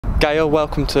Gael,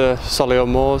 welcome to Solihull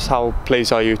Moors. How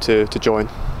pleased are you to join?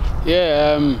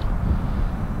 Yeah,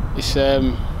 it's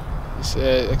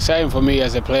exciting for me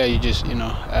as a player. You just,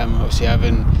 obviously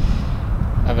haven't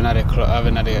had a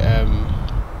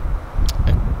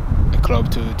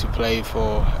club to play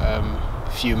for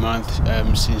a few months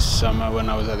since summer when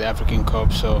I was at the African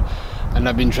Cup. So, and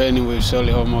I've been training with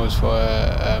Solihull Moors for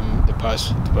the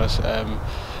past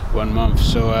 1 month.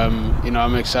 So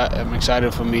I'm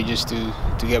excited for me just to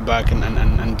get back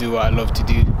and do what I love to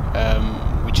do,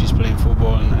 which is playing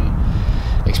football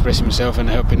and expressing myself and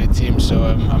helping the team. So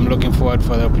I'm looking forward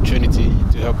for the opportunity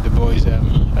to help the boys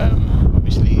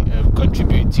obviously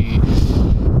contribute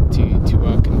to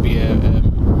what can be a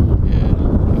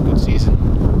good season.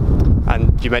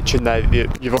 And you mentioned that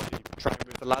you've already trained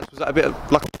with the lads. Was that a bit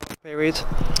of like a period?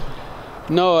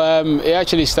 No, it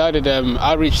actually started.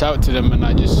 I reached out to them, and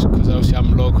because obviously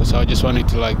I'm local, so I just wanted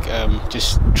to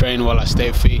just train while I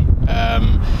stay fit.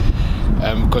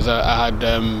 Because I had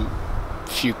a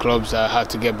few clubs that had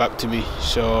to get back to me,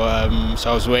 so I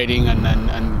was waiting, and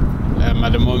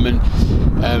at the moment,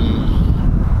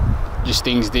 just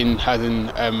things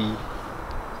hadn't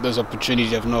those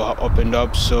opportunities have not opened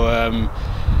up. So and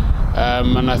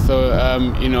I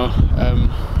thought,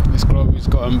 this club has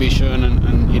got ambition,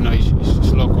 and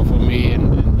it's local for me,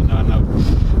 and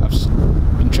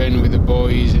I've been training with the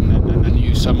boys, and I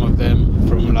knew some of them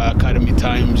from like academy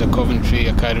times, at Coventry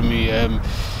Academy.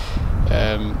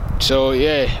 So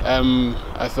yeah,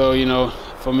 I thought,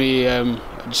 for me, I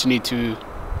just need to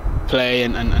play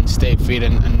and stay fit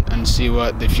and see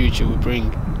what the future will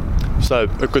bring. So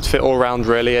a good fit all round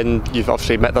really, and you've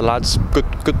obviously met the lads.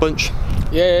 Good bunch.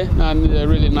 Yeah, and they're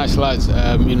really nice lads.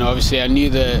 Obviously I knew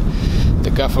the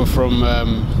gaffer from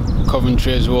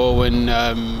Coventry as well when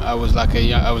I was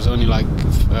I was only I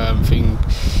think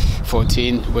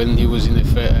 14 when he was in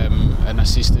an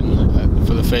assistant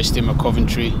for the first team at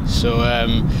Coventry. So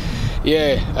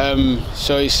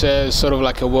so it's sort of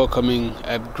like a welcoming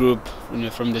group,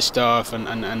 from the staff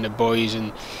and the boys,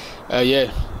 and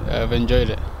I've enjoyed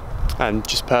it. And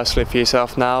just personally for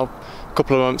yourself now, a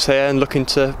couple of months here and looking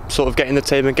to sort of get in the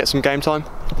team and get some game time?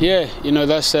 Yeah,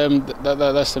 that's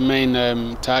the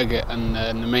main target, and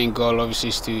the main goal obviously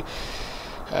is to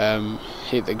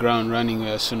hit the ground running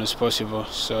as soon as possible.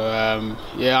 So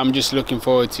I'm just looking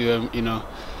forward to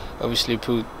obviously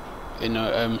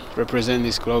represent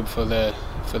this club for the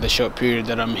short period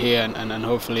that I'm here, and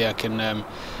hopefully I can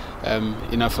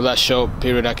for that short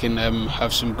period I can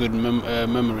have some good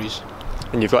memories.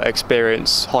 And you've got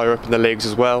experience higher up in the leagues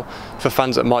as well. For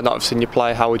fans that might not have seen you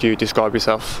play, how would you describe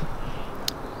yourself?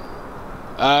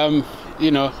 I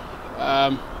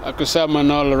could say I'm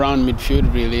an all-around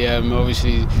midfield really.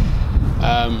 Obviously,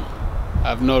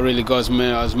 I've not really got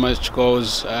as much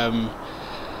goals in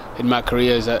my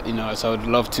career as I would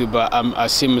love to, but I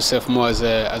see myself more as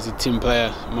a team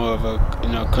player, more of a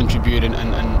contributing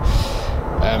and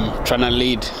trying to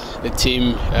lead the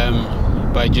team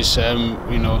by just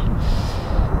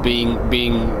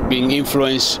being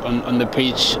influenced on the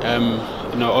pitch,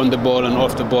 on the ball and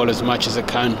off the ball as much as I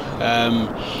can,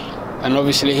 and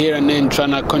obviously here and then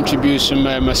trying to contribute some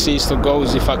assists or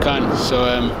goals if I can. So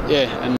and